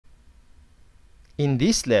In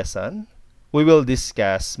this lesson, we will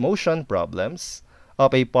discuss motion problems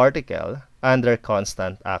of a particle under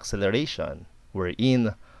constant acceleration,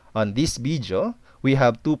 wherein on this video, we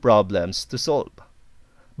have two problems to solve.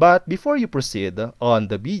 But before you proceed on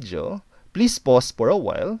the video, please pause for a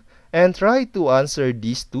while and try to answer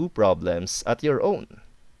these two problems at your own.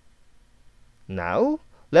 Now,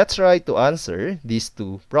 let's try to answer these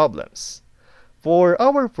two problems. For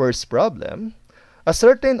our first problem, a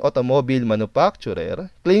certain automobile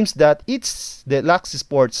manufacturer claims that its deluxe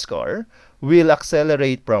sports car will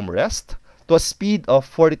accelerate from rest to a speed of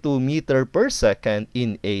 42 meters per second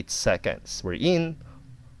in 8 seconds, wherein,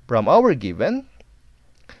 from our given,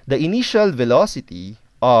 the initial velocity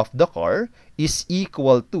of the car is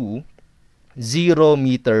equal to 0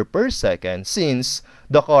 meter per second since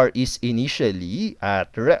the car is initially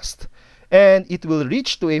at rest, and it will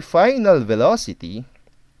reach to a final velocity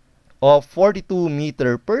of 42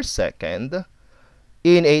 meter per second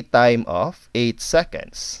in a time of 8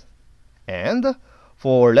 seconds. And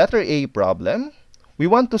for letter A problem, we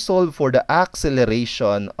want to solve for the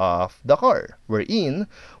acceleration of the car, wherein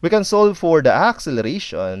we can solve for the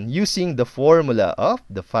acceleration using the formula of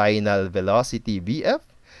the final velocity Vf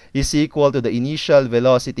is equal to the initial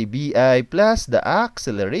velocity bi plus the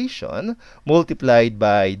acceleration multiplied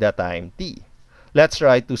by the time t. Let's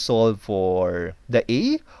try to solve for the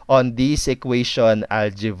A on this equation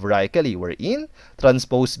algebraically, wherein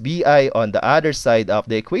transpose bi on the other side of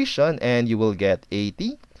the equation and you will get at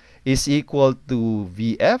is equal to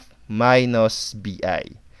Vf minus bi.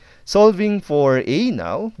 Solving for A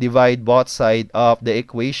now, divide both sides of the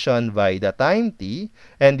equation by the time t,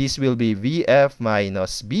 and this will be Vf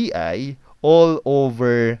minus bi all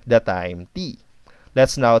over the time t.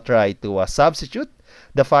 Let's now try to substitute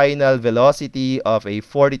the final velocity of a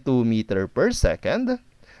 42 meter per second,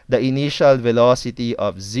 the initial velocity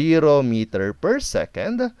of 0 meter per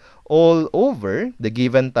second, all over the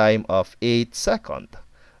given time of 8 seconds.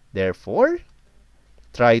 Therefore,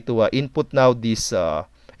 try to input now this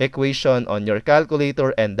equation on your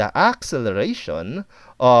calculator, and the acceleration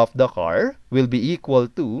of the car will be equal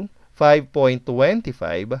to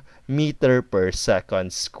 5.25 meter per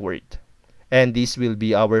second squared. And this will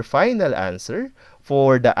be our final answer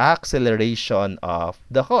for the acceleration of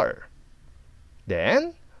the car.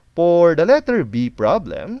 Then, for the letter B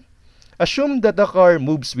problem, assume that the car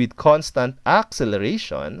moves with constant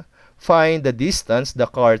acceleration. Find the distance the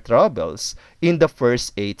car travels in the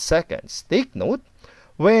first 8 seconds. Take note,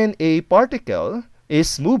 when a particle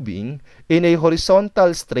is moving in a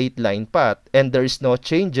horizontal straight line path and there is no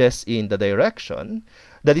changes in the direction,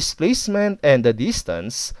 the displacement and the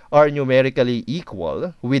distance are numerically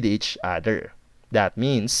equal with each other. That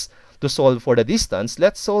means, to solve for the distance,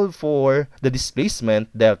 let's solve for the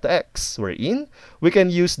displacement delta x, wherein we can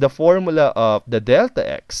use the formula of the delta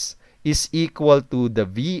x is equal to the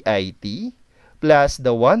VIT plus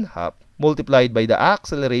the 1/2 multiplied by the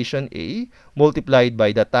acceleration A multiplied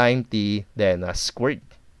by the time t, then squared,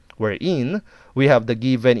 wherein we have the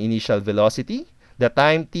given initial velocity, the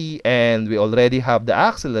time t, and we already have the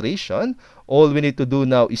acceleration. All we need to do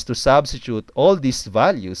now is to substitute all these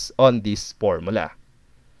values on this formula.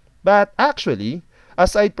 But actually,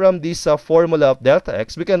 aside from this formula of delta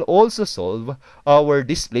x, we can also solve our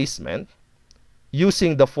displacement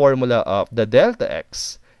using the formula of the delta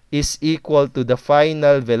x is equal to the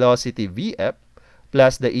final velocity Vf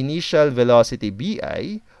plus the initial velocity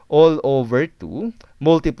bi all over 2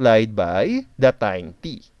 multiplied by the time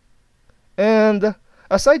t. And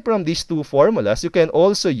aside from these two formulas, you can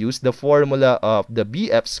also use the formula of the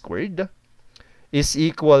Bf squared is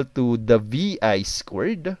equal to the Vi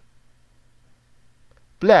squared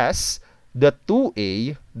plus the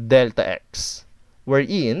 2a delta x,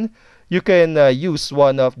 wherein you can use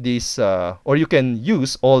one of these, or you can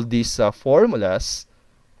use all these formulas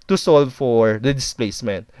to solve for the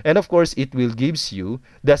displacement. And of course, it will gives you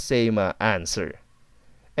the same answer.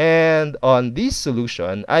 And on this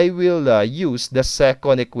solution, I will use the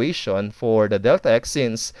second equation for the delta x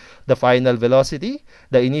since the final velocity,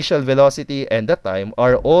 the initial velocity, and the time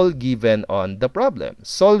are all given on the problem.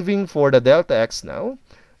 Solving for the delta x now,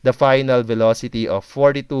 the final velocity of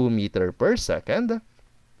 42 meter per second,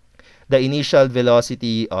 the initial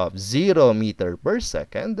velocity of 0 meter per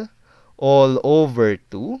second, all over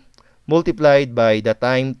 2, multiplied by the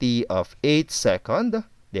time t of 8 seconds.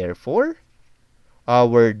 Therefore,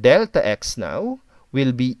 our delta x now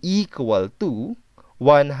will be equal to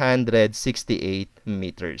 168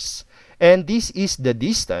 meters. And this is the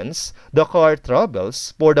distance the car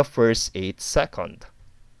travels for the first 8 seconds.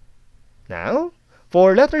 Now,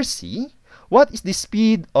 for letter C, what is the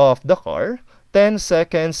speed of the car 10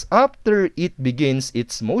 seconds after it begins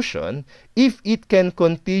its motion if it can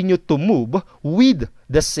continue to move with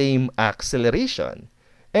the same acceleration.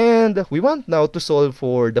 And we want now to solve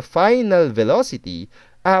for the final velocity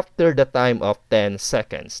after the time of 10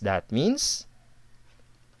 seconds. That means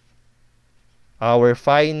our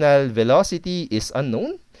final velocity is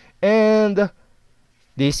unknown, and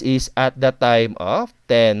this is at the time of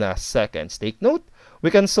 10 seconds. Take note, we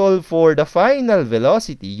can solve for the final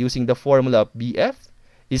velocity using the formula of Bf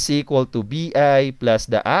is equal to Bi plus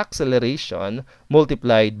the acceleration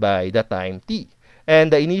multiplied by the time t.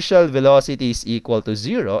 And the initial velocity is equal to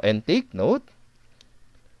 0. And take note,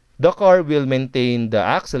 the car will maintain the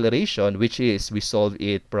acceleration, which is, we solve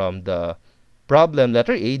it from the problem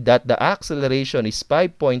letter A, that the acceleration is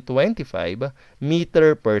 5.25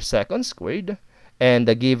 meter per second squared. And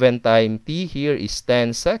the given time t here is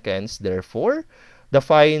 10 seconds. Therefore, the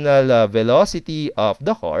final velocity of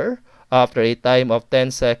the car after a time of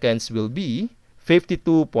 10 seconds will be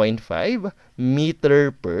 52.5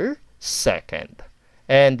 meter per second.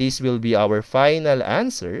 And this will be our final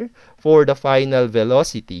answer for the final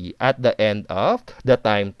velocity at the end of the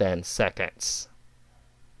time 10 seconds.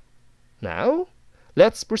 Now,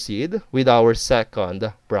 let's proceed with our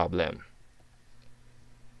second problem.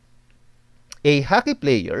 A hockey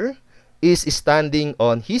player is standing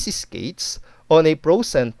on his skates on a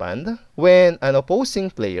frozen pond when an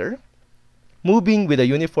opposing player, moving with a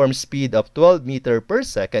uniform speed of 12 meters per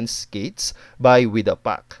second, skates by with a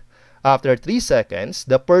puck. After 3 seconds,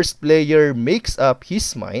 the first player makes up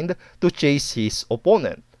his mind to chase his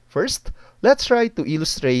opponent. First, let's try to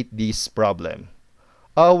illustrate this problem.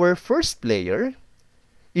 Our first player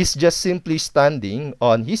is just simply standing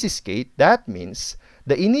on his skate. That means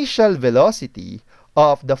the initial velocity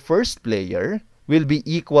of the first player will be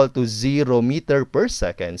equal to 0 meter per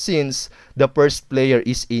second since the first player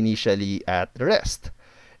is initially at rest.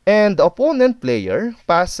 And the opponent player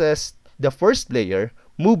passes the first player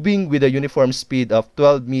moving with a uniform speed of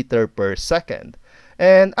 12 meter per second.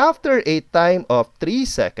 And after a time of 3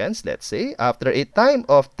 seconds, let's say, after a time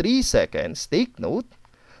of 3 seconds, take note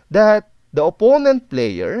that the opponent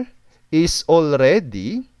player is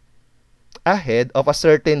already ahead of a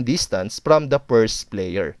certain distance from the first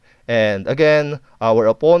player. And again, our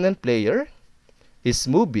opponent player is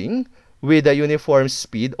moving with a uniform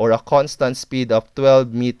speed or a constant speed of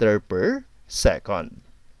 12 meters per second.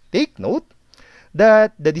 Take note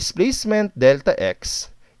that the displacement delta x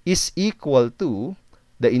is equal to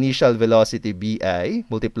the initial velocity Bi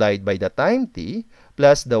multiplied by the time t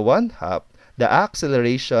plus the 1/2, the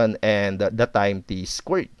acceleration, and the time t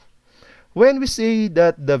squared. When we say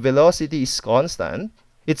that the velocity is constant,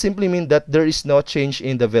 it simply means that there is no change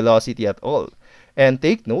in the velocity at all. And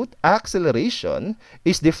take note, acceleration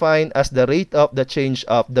is defined as the rate of the change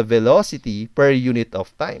of the velocity per unit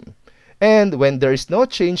of time. And when there is no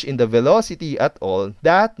change in the velocity at all,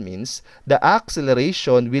 that means the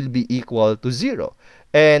acceleration will be equal to 0.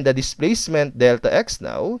 And the displacement delta x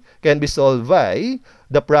now can be solved by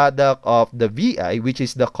the product of the Vi, which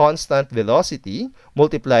is the constant velocity,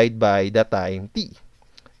 multiplied by the time t.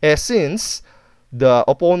 Since the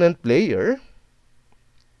opponent player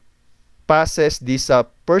passes this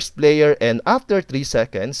first player, and after 3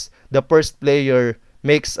 seconds, the first player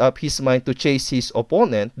makes up his mind to chase his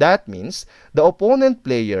opponent, that means the opponent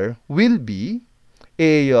player will be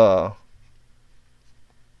a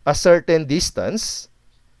certain distance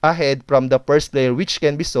ahead from the first player, which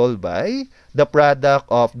can be solved by the product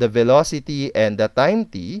of the velocity and the time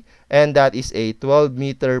t, and that is a 12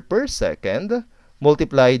 meter per second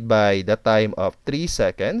multiplied by the time of 3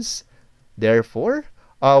 seconds. Therefore,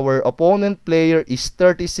 our opponent player is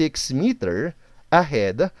 36 meters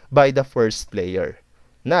ahead by the first player.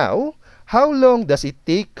 Now, how long does it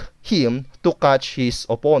take him to catch his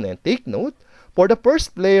opponent? Take note, for the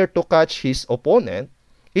first player to catch his opponent,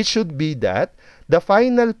 it should be that the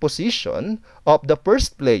final position of the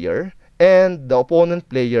first player and the opponent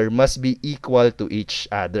player must be equal to each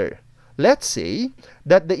other. Let's say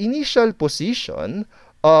that the initial position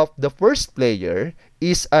of the first player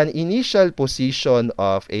is an initial position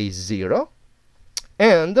of a 0.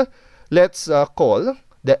 And let's call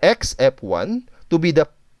the xf1 to be the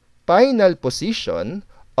final position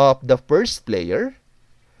of the first player,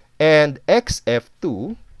 and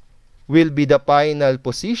xf2 will be the final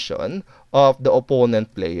position of the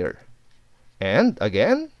opponent player. And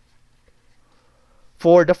again,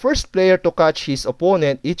 for the first player to catch his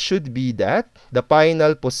opponent, it should be that the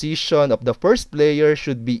final position of the first player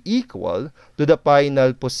should be equal to the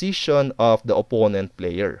final position of the opponent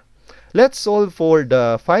player. Let's solve for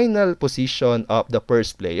the final position of the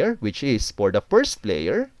first player, which is for the first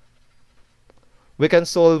player. we can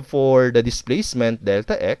solve for the displacement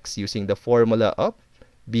delta x using the formula of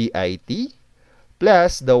BIT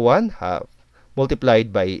plus the 1/2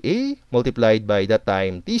 multiplied by a multiplied by the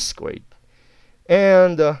time t squared.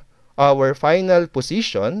 And our final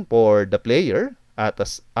position for the player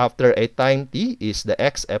after a time t is the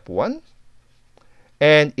xf1,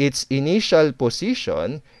 and its initial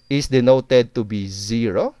position is denoted to be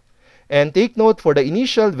 0. And take note, for the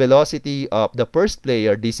initial velocity of the first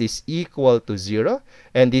player, this is equal to 0,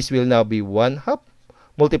 and this will now be 1/2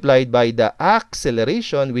 multiplied by the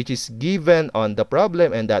acceleration which is given on the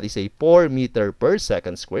problem, and that is a 4 meter per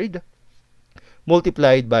second squared,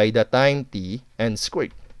 multiplied by the time t and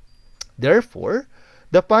squared. Therefore,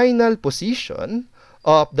 the final position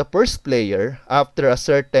of the first player after a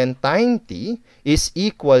certain time t is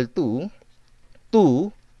equal to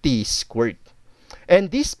 2t squared. And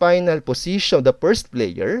this final position of the first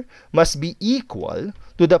player must be equal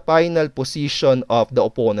to the final position of the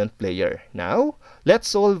opponent player. Now, let's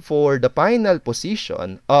solve for the final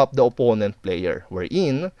position of the opponent player,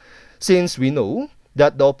 wherein, since we know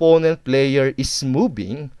that the opponent player is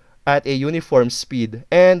moving at a uniform speed,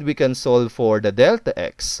 and we can solve for the delta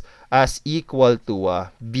x as equal to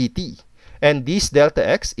bt. And this delta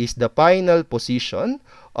x is the final position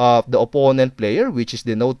of the opponent player, which is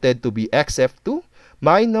denoted to be xf2,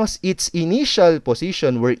 minus its initial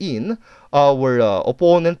position, wherein our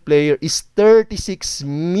opponent player is 36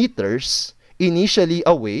 meters initially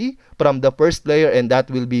away from the first player, and that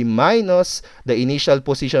will be minus the initial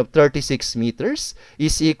position of 36 meters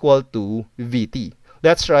is equal to Vt.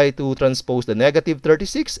 Let's try to transpose the negative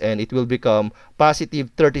 36, and it will become positive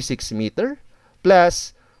 36 meter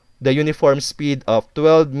plus the uniform speed of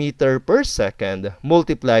 12 meter per second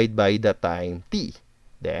multiplied by the time t.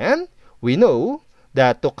 Then, we know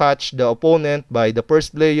that to catch the opponent by the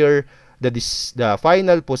first player, the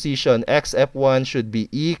final position xf1 should be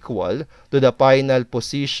equal to the final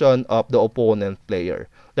position of the opponent player.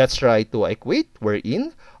 Let's try to equate,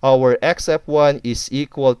 wherein our xf1 is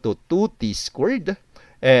equal to 2t squared,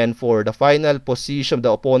 and for the final position of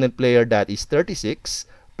the opponent player, that is 36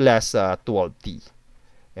 plus 12t.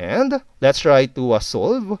 And let's try to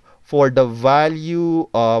solve for the value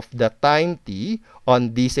of the time t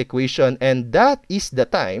on this equation, and that is the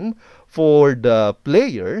time for the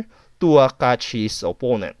player to catch his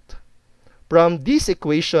opponent. From this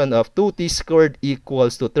equation of 2t squared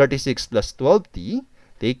equals to 36 plus 12t,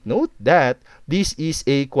 take note that this is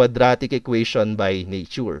a quadratic equation by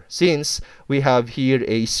nature, since we have here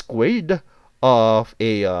a squared of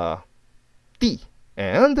a t.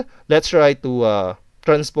 And let's try to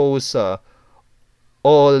transpose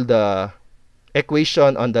all the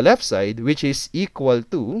equation on the left side, which is equal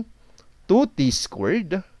to 2t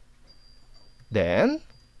squared. Then,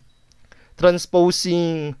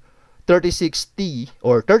 transposing 36t,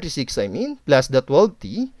 or 36 I mean, plus the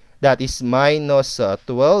 12t, that is minus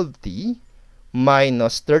 12t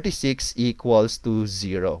minus 36 equals to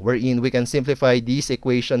 0, wherein we can simplify this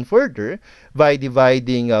equation further by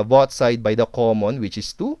dividing both sides by the common, which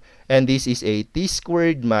is 2, and this is a t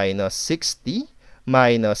squared minus 6t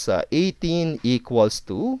minus 18 equals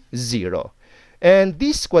to 0. And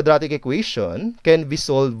this quadratic equation can be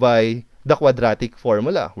solved by the quadratic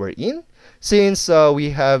formula, wherein, since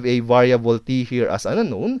we have a variable t here as an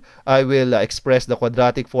unknown, I will express the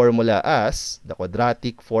quadratic formula as the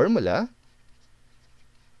quadratic formula,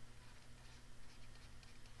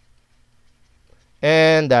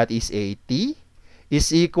 and that is a t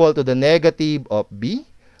is equal to the negative of b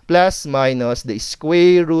plus minus the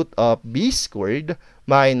square root of b squared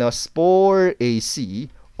minus 4ac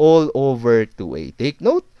all over 2a. Take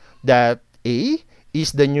note that a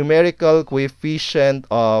is the numerical coefficient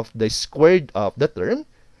of the squared of the term,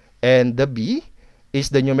 and the b is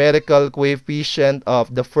the numerical coefficient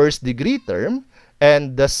of the first degree term,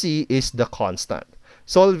 and the c is the constant.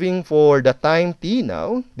 Solving for the time t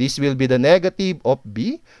now, this will be the negative of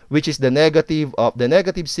b, which is the negative of the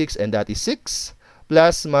negative 6, and that is 6,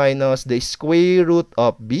 plus minus the square root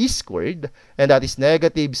of b squared, and that is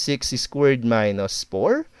negative 6 squared minus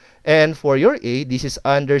 4. And for your a, this is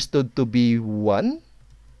understood to be 1,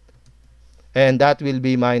 and that will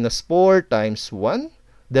be minus 4 times 1.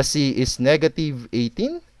 The c is negative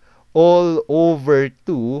 18 all over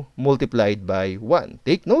 2 multiplied by 1.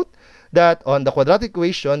 Take note that on the quadratic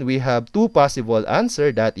equation, we have two possible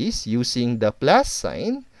answers, that is using the plus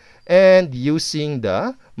sign and using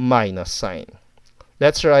the minus sign.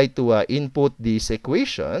 Let's try to input this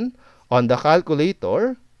equation on the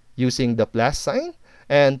calculator using the plus sign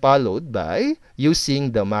and followed by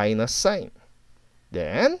using the minus sign.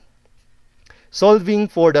 Then, solving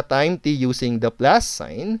for the time t using the plus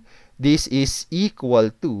sign, this is equal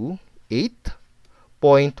to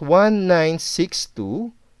 8.1962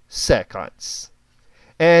 seconds.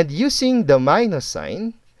 And using the minus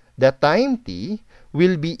sign, the time t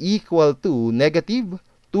will be equal to negative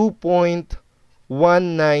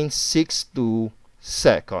 2.1962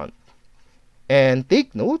 seconds. And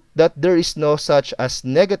take note that there is no such as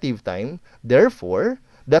negative time. Therefore,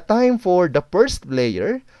 the time for the first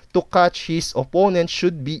player to catch his opponent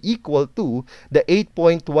should be equal to the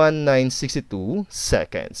 8.1962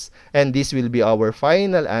 seconds. And this will be our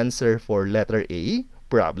final answer for letter A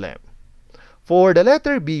problem. For the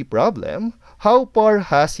letter B problem, how far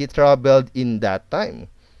has he traveled in that time?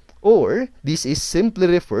 Or, this is simply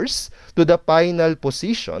refers to the final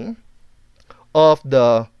position of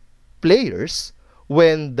the players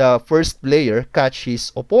when the first player catch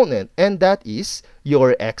his opponent, and that is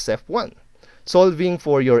your xf1. Solving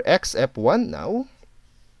for your xf1 now,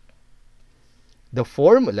 the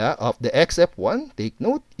formula of the xf1, take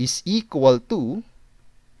note, is equal to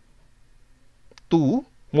 2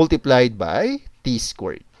 multiplied by t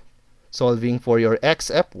squared. Solving for your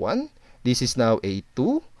xf1, this is now a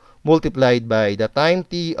 2 multiplied by the time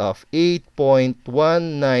t of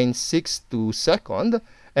 8.1962 seconds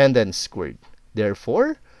and then squared.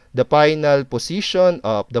 Therefore, the final position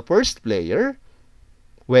of the first player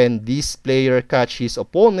when this player catch his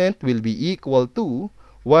opponent will be equal to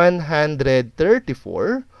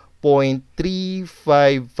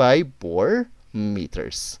 134.3554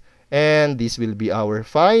 meters. And this will be our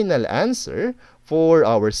final answer for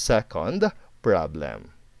our second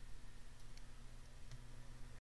problem.